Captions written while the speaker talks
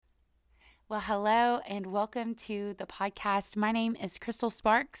Well, hello and welcome to the podcast. My name is Crystal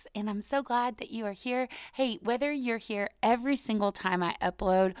Sparks, and I'm so glad that you are here. Hey, whether you're here every single time I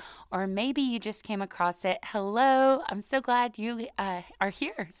upload, or maybe you just came across it, hello. I'm so glad you are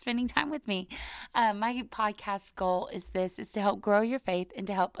here spending time with me. My podcast goal is to help grow your faith and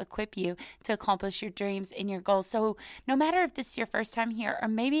to help equip you to accomplish your dreams and your goals. So no matter if this is your first time here, or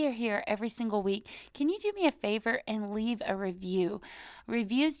maybe you're here every single week, can you do me a favor and leave a review?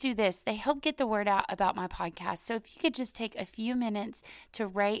 Reviews do this. They help get the word out about my podcast. So if you could just take a few minutes to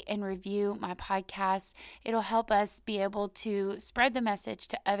rate and review my podcast, it'll help us be able to spread the message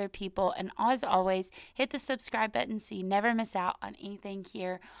to other people. And as always, hit the subscribe button so you never miss out on anything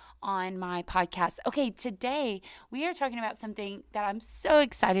here on my podcast. Okay, today we are talking about something that I'm so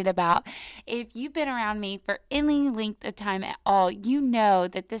excited about. If you've been around me for any length of time at all, you know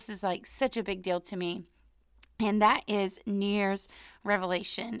that this is like such a big deal to me. And that is New Year's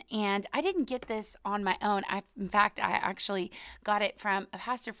revelation. And I didn't get this on my own. In fact, I actually got it from a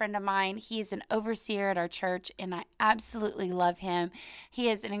pastor friend of mine. He's an overseer at our church, and I absolutely love him. He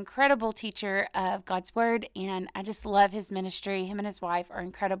is an incredible teacher of God's Word, and I just love his ministry. Him and his wife are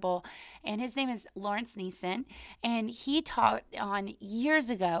incredible. And his name is Lawrence Neeson. And he taught on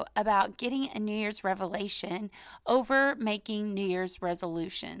years ago about getting a New Year's revelation over making New Year's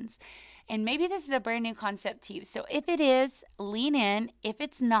resolutions. And maybe this is a brand new concept to you. So if it is, lean in. If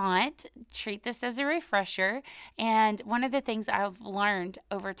it's not, treat this as a refresher. And one of the things I've learned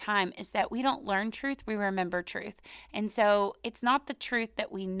over time is that we don't learn truth, we remember truth. And so it's not the truth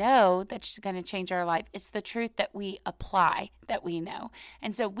that we know that's going to change our life. It's the truth that we apply that we know.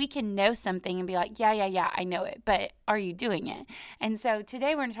 And so we can know something and be like, yeah, I know it. But are you doing it? And so today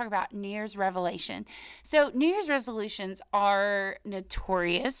we're going to talk about New Year's revelation. So New Year's resolutions are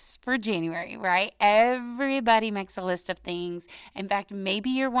notorious for January, right? Everybody makes a list of things. In fact, maybe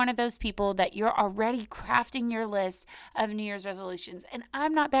you're one of those people that you're already crafting your list of New Year's resolutions. And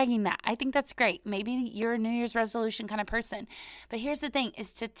I'm not bagging that. I think that's great. Maybe you're a New Year's resolution kind of person. But here's the thing, is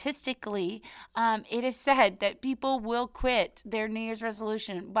statistically, it is said that people will quit their New Year's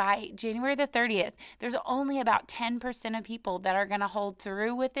resolution by January the 30th. There's only about 10% of people that are going to hold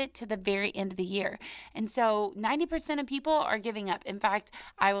through with it to the very end of the year. And so 90% of people are giving up. In fact,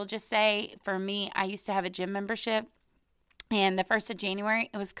 I will just say, for me, I used to have a gym membership. And the 1st of January,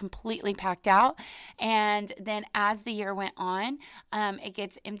 it was completely packed out. And then as the year went on, it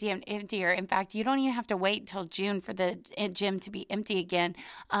gets emptier and emptier. In fact, you don't even have to wait till June for the gym to be empty again.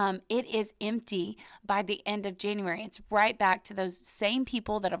 It is empty by the end of January. It's right back to those same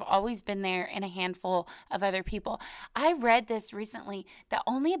people that have always been there and a handful of other people. I read this recently that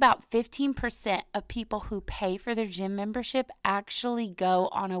only about 15% of people who pay for their gym membership actually go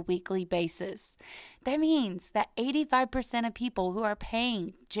on a weekly basis. That means that 85% of people who are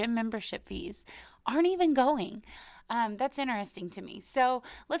paying gym membership fees aren't even going. That's interesting to me. So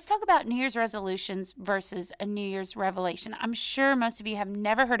let's talk about New Year's resolutions versus a New Year's revelation. I'm sure most of you have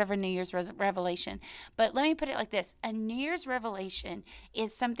never heard of a New Year's revelation, but let me put it like this. A New Year's revelation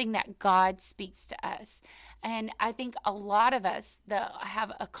is something that God speaks to us. And I think a lot of us that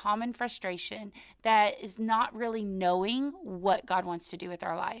have a common frustration that is not really knowing what God wants to do with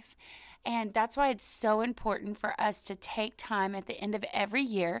our life. And that's why it's so important for us to take time at the end of every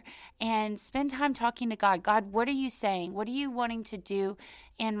year and spend time talking to God. God, what are you saying? What are you wanting to do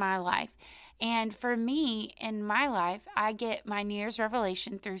in my life? And for me, in my life, I get my New Year's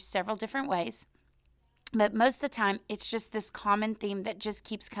revelation through several different ways. But most of the time, it's just this common theme that just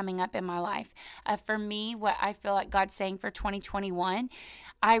keeps coming up in my life. For me, what I feel like God's saying for 2021,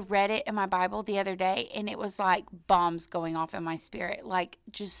 I read it in my Bible the other day, and it was like bombs going off in my spirit, like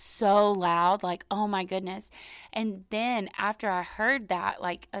just so loud, like, oh my goodness. And then after I heard that,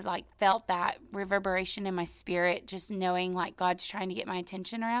 I felt that reverberation in my spirit, just knowing like God's trying to get my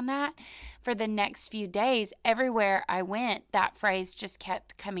attention around that. For the next few days, everywhere I went, that phrase just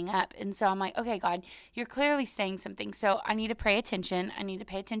kept coming up. And so I'm like, okay, God, you're clearly saying something. So I need to pay attention. I need to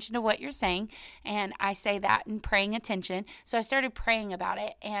pay attention to what you're saying. And I say that in praying attention. So I started praying about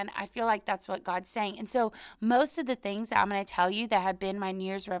it. And I feel like that's what God's saying. And so most of the things that I'm going to tell you that have been my New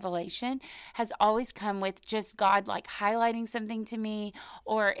Year's revelation has always come with just God like highlighting something to me,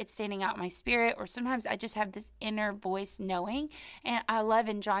 or it's standing out in my spirit, or sometimes I just have this inner voice knowing. And I love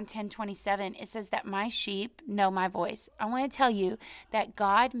in John 10:27, it says that my sheep know my voice. I want to tell you that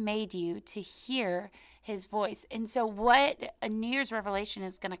God made you to hear his voice. And so what a New Year's revelation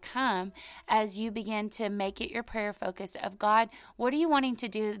is going to come as you begin to make it your prayer focus of, God, what are you wanting to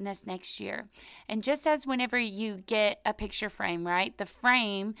do in this next year? And just as whenever you get a picture frame, right? The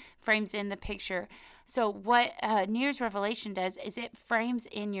frame frames in the picture. So what New Year's revelation does is it frames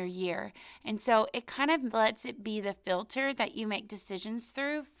in your year. And so it kind of lets it be the filter that you make decisions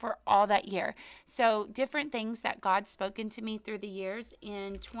through for all that year. So different things that God's spoken to me through the years.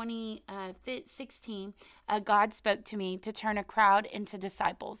 In 2016, God spoke to me to turn a crowd into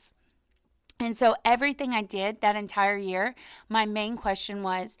disciples. And so everything I did that entire year, my main question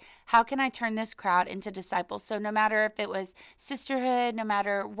was, how can I turn this crowd into disciples? So no matter if it was sisterhood, no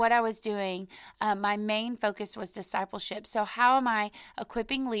matter what I was doing, my main focus was discipleship. So how am I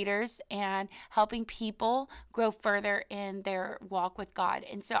equipping leaders and helping people grow further in their walk with God?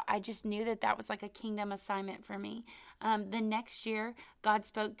 And so I just knew that that was like a kingdom assignment for me. The next year, God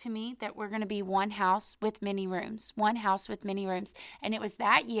spoke to me that we're going to be one house with many rooms, one house with many rooms. And it was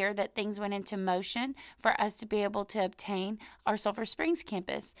that year that things went into motion for us to be able to obtain our Sulphur Springs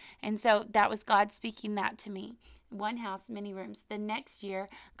campus. And so that was God speaking that to me. One house, many rooms. The next year,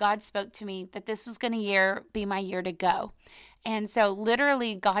 God spoke to me that this was going to be my year to go. And so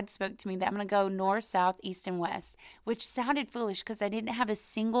literally God spoke to me that I'm going to go north, south, east, and west, which sounded foolish because I didn't have a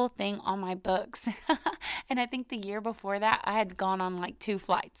single thing on my books. And I think the year before that, I had gone on like 2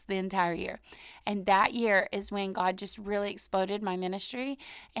 flights the entire year. And that year is when God just really exploded my ministry.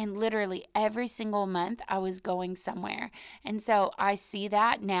 And literally every single month I was going somewhere. And so I see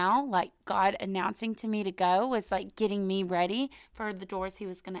that now, like God announcing to me to go was like getting me ready for the doors he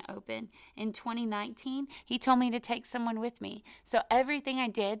was going to open. In 2019, he told me to take someone with me. So everything I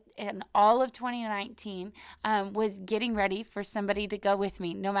did in all of 2019 was getting ready for somebody to go with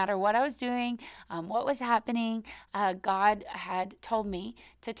me. No matter what I was doing, what was happening, God had told me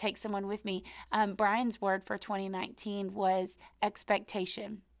to take someone with me. Brian's word for 2019 was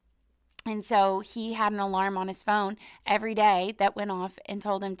expectation. And so he had an alarm on his phone every day that went off and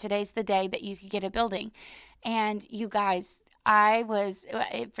told him, today's the day that you could get a building. And you guys,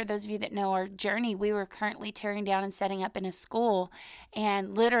 for those of you that know our journey, we were currently tearing down and setting up in a school.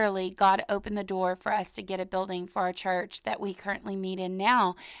 And literally, God opened the door for us to get a building for our church that we currently meet in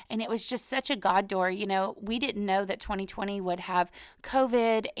now. And it was just such a God door. You know, we didn't know that 2020 would have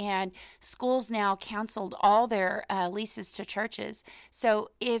COVID, and schools now canceled all their leases to churches.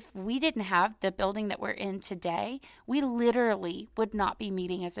 So if we didn't have the building that we're in today, we literally would not be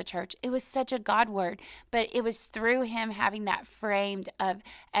meeting as a church. It was such a God word, but it was through him having that framed of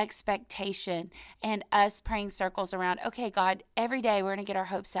expectation and us praying circles around, okay, God, every day we're going to get our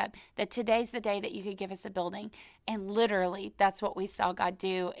hopes up that today's the day that you could give us a building. And literally, that's what we saw God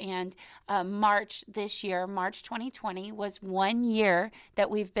do. And March 2020, was 1 year that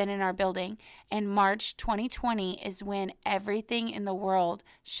we've been in our building. And March 2020 is when everything in the world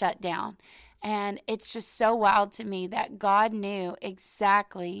shut down. And it's just so wild to me that God knew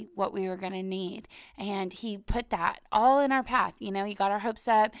exactly what we were going to need. And he put that all in our path. You know, he got our hopes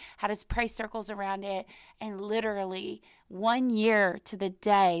up, had us pray circles around it. And literally 1 year to the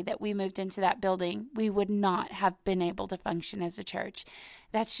day that we moved into that building, we would not have been able to function as a church.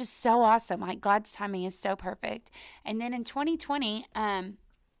 That's just so awesome. Like, God's timing is so perfect. And then in 2020,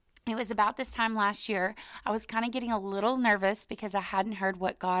 it was about this time last year, I was kind of getting a little nervous because I hadn't heard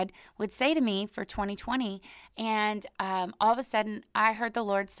what God would say to me for 2020. And all of a sudden, I heard the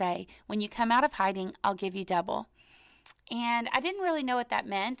Lord say, when you come out of hiding, I'll give you double. And I didn't really know what that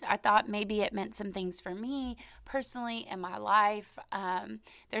meant. I thought maybe it meant some things for me personally in my life.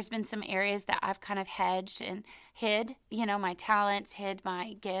 There's been some areas that I've kind of hedged and hid, you know, my talents, hid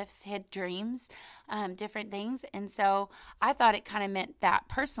my gifts, hid dreams, different things. And so I thought it kind of meant that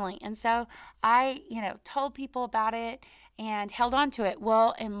personally. And so I, told people about it and held on to it.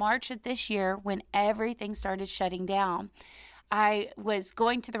 Well, in March of this year, when everything started shutting down, I was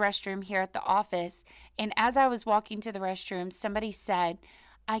going to the restroom here at the office, and as I was walking to the restroom, somebody said,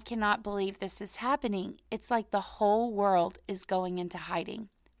 I cannot believe this is happening. It's like the whole world is going into hiding.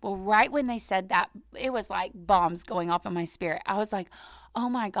 Well, right when they said that, it was like bombs going off in my spirit. I was like, oh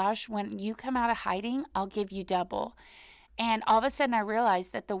my gosh, when you come out of hiding, I'll give you double. And all of a sudden I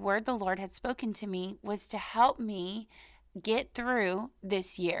realized that the word the Lord had spoken to me was to help me get through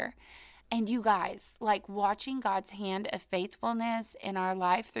this year. And you guys, like, watching God's hand of faithfulness in our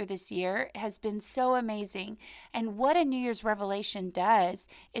life through this year has been so amazing. And what a New Year's revelation does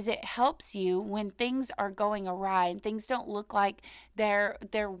is it helps you when things are going awry and things don't look like they're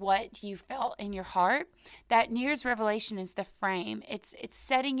what you felt in your heart. That New Year's revelation is the frame. It's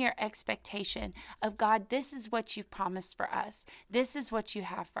setting your expectation of, God, this is what you've promised for us. This is what you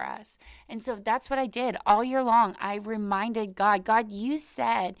have for us. And so that's what I did all year long. I reminded God, you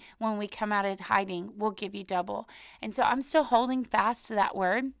said when we come out of hiding, we'll give you double. And so I'm still holding fast to that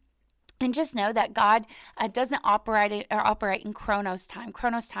word. And just know that God doesn't operate in Chronos time.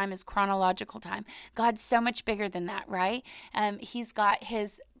 Chronos time is chronological time. God's so much bigger than that, right? He's got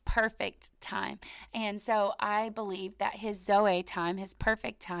his perfect time. And so I believe that his Zoe time, his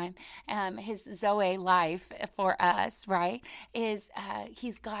perfect time, his Zoe life for us, right, is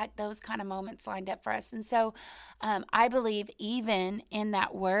he's got those kind of moments lined up for us. And so I believe even in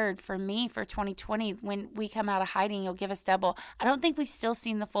that word for me for 2020, when we come out of hiding, you'll give us double. I don't think we've still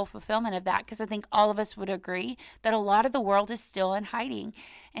seen the full fulfillment of that, because I think all of us would agree that a lot of the world is still in hiding.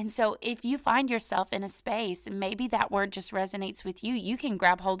 And so if you find yourself in a space and maybe that word just resonates with you, you can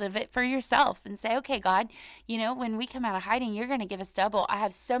grab hold of it for yourself and say, okay, God, when we come out of hiding, you're going to give us double. I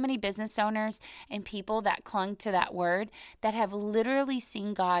have so many business owners and people that clung to that word that have literally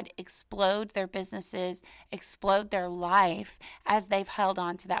seen God explode their businesses, explode their life as they've held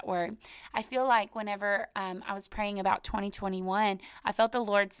on to that word. I feel like whenever I was praying about 2021, I felt the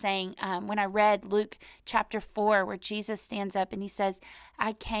Lord saying, when I read Luke chapter 4, where Jesus stands up and he says,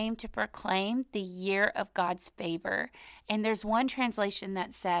 I came to proclaim the year of God's favor. And there's one translation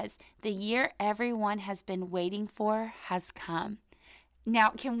that says, the year everyone has been waiting for has come. Now,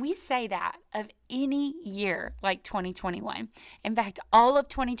 can we say that of any year like 2021? In fact, all of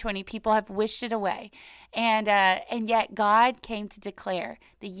 2020, people have wished it away. And yet God came to declare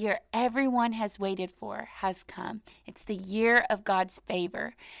the year everyone has waited for has come. It's the year of God's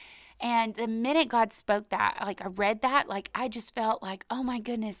favor. And the minute God spoke that, like I read that, like I just felt like, oh my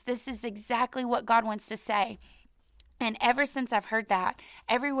goodness, this is exactly what God wants to say. And ever since I've heard that,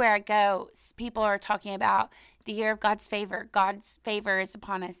 everywhere I go, people are talking about the year of God's favor. God's favor is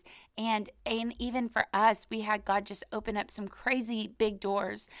upon us. And even for us, we had God just open up some crazy big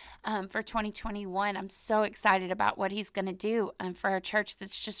doors for 2021. I'm so excited about what he's going to do for our church.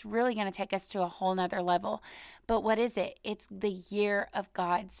 That's just really going to take us to a whole nother level. But what is it? It's the year of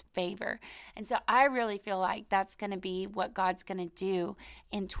God's favor. And so I really feel like that's going to be what God's going to do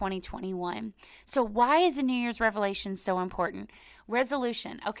in 2021. So why is a New Year's revelation so important?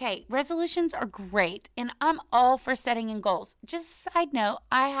 Resolution. Okay, resolutions are great, and I'm all for setting in goals. Just side note,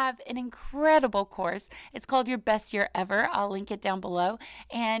 I have an incredible course. It's called Your Best Year Ever. I'll link it down below,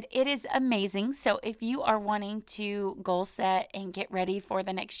 and it is amazing. So if you are wanting to goal set and get ready for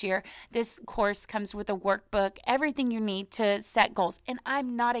the next year, this course comes with a workbook, everything you need to set goals, and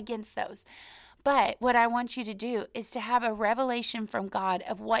I'm not against those. But what I want you to do is to have a revelation from God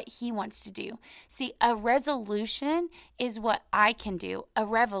of what he wants to do. See, a resolution is what I can do. A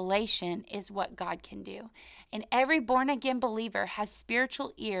revelation is what God can do. And every born-again believer has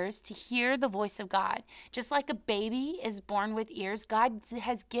spiritual ears to hear the voice of God. Just like a baby is born with ears, God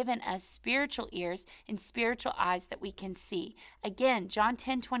has given us spiritual ears and spiritual eyes that we can see. Again, John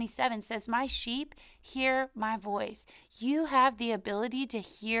 10:27 says, my sheep hear my voice. You have the ability to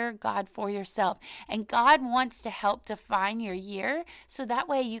hear God for yourself. And God wants to help define your year so that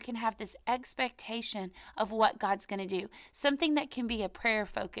way you can have this expectation of what God's going to do. Something that can be a prayer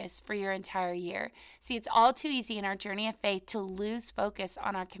focus for your entire year. See, it's all too easy in our journey of faith to lose focus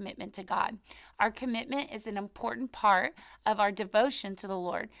on our commitment to God. Our commitment is an important part of our devotion to the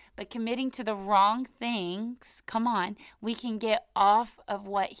Lord, but committing to the wrong things, come on, we can get off of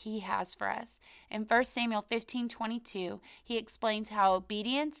what he has for us. In 1 Samuel 15:22, he explains how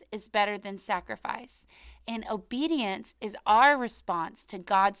obedience is better than sacrifice. And obedience is our response to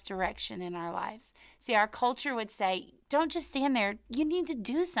God's direction in our lives. See, our culture would say, don't just stand there. You need to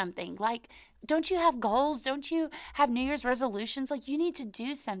do something. Like, don't you have goals? Don't you have New Year's resolutions? Like, you need to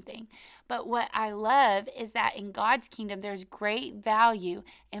do something. But what I love is that in God's kingdom, there's great value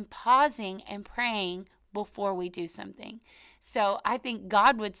in pausing and praying before we do something. So I think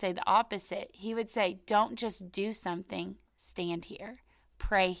God would say the opposite. He would say, don't just do something. Stand here,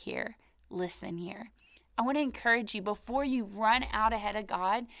 pray here, listen here. I want to encourage you before you run out ahead of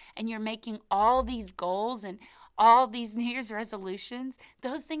God and you're making all these goals and all these New Year's resolutions,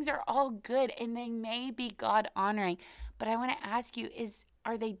 those things are all good and they may be God honoring. But I want to ask you,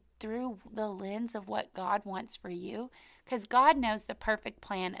 are they through the lens of what God wants for you? Because God knows the perfect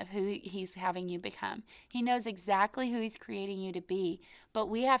plan of who he's having you become. He knows exactly who he's creating you to be. But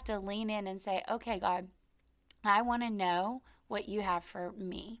we have to lean in and say, okay, God, I want to know what you have for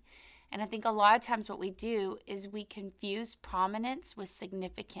me. And I think a lot of times what we do is we confuse prominence with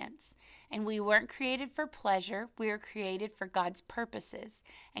significance. And we weren't created for pleasure. We were created for God's purposes.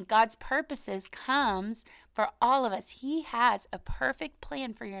 And God's purposes comes for all of us. He has a perfect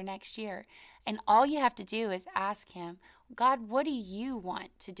plan for your next year. And all you have to do is ask him, God, what do you want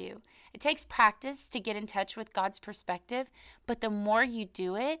to do? It takes practice to get in touch with God's perspective, but the more you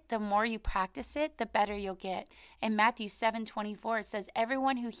do it, the more you practice it, the better you'll get. In Matthew 7:24, it says,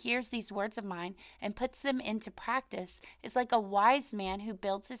 everyone who hears these words of mine and puts them into practice is like a wise man who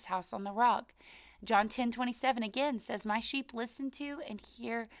builds his house on the rock. John 10:27 again says, my sheep listen to and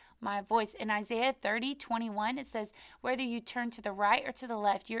hear my voice. In Isaiah 30:21, it says, whether you turn to the right or to the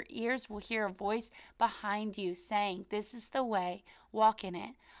left, your ears will hear a voice behind you saying, this is the way, walk in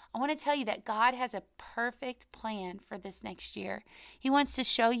it. I want to tell you that God has a perfect plan for this next year. He wants to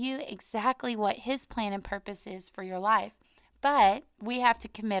show you exactly what his plan and purpose is for your life. But we have to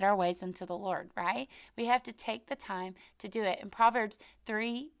commit our ways unto the Lord, right? We have to take the time to do it. And Proverbs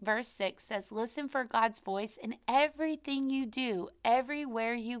 3 verse 6 says, listen for God's voice in everything you do,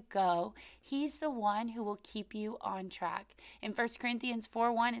 everywhere you go. He's the one who will keep you on track. In 1 Corinthians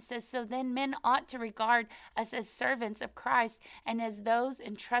 4:1, it says, so then men ought to regard us as servants of Christ and as those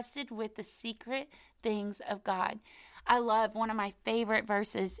entrusted with the secret things of God. I love, one of my favorite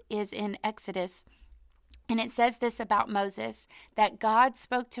verses is in Exodus. And it says this about Moses, that God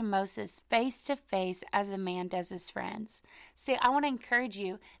spoke to Moses face to face as a man does his friends. See, I want to encourage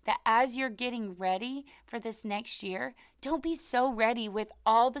you that as you're getting ready for this next year, don't be so ready with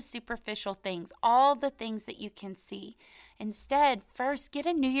all the superficial things, all the things that you can see. Instead, first, get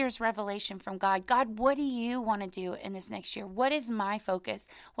a New Year's revelation from God. God, what do you want to do in this next year? What is my focus?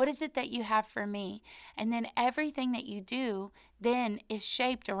 What is it that you have for me? And then everything that you do then is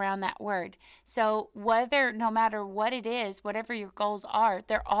shaped around that word. So no matter what it is, whatever your goals are,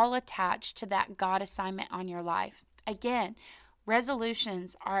 they're all attached to that God assignment on your life. Again,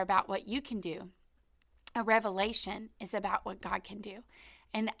 resolutions are about what you can do. A revelation is about what God can do.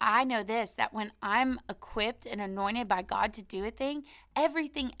 And I know this, that when I'm equipped and anointed by God to do a thing,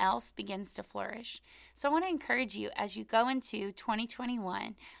 everything else begins to flourish. So I want to encourage you as you go into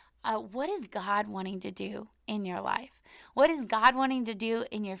 2021, what is God wanting to do in your life? What is God wanting to do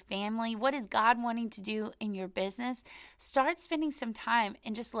in your family? What is God wanting to do in your business? Start spending some time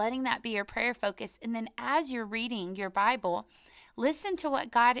and just letting that be your prayer focus. And then as you're reading your Bible, listen to what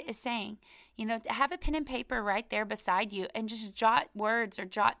God is saying. Have a pen and paper right there beside you and just jot words or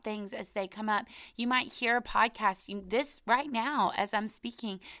jot things as they come up. You might hear a podcast. This right now, as I'm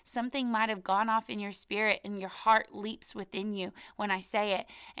speaking, something might have gone off in your spirit and your heart leaps within you when I say it.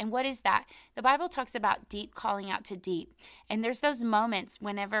 And what is that? The Bible talks about deep calling out to deep. And there's those moments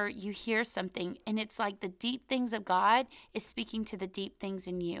whenever you hear something and it's like the deep things of God is speaking to the deep things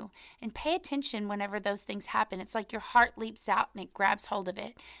in you. And pay attention whenever those things happen. It's like your heart leaps out and it grabs hold of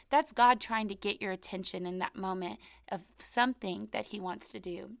it. That's God trying to get your attention in that moment of something that he wants to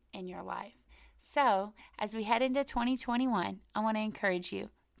do in your life. So as we head into 2021, I want to encourage you,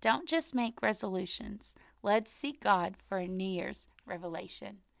 don't just make resolutions. Let's seek God for a New Year's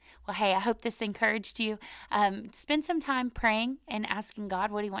revelation. Well, hey, I hope this encouraged you. Spend some time praying and asking God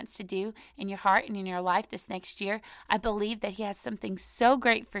what he wants to do in your heart and in your life this next year. I believe that he has something so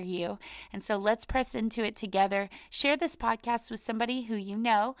great for you. And so let's press into it together. Share this podcast with somebody who you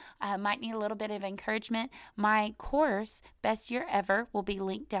know might need a little bit of encouragement. My course, Best Year Ever, will be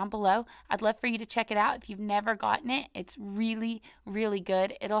linked down below. I'd love for you to check it out if you've never gotten it. It's really, really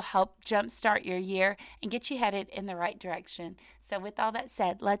good. It'll help jumpstart your year and get you headed in the right direction. So with all that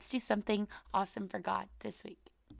said, let's do something awesome for God this week.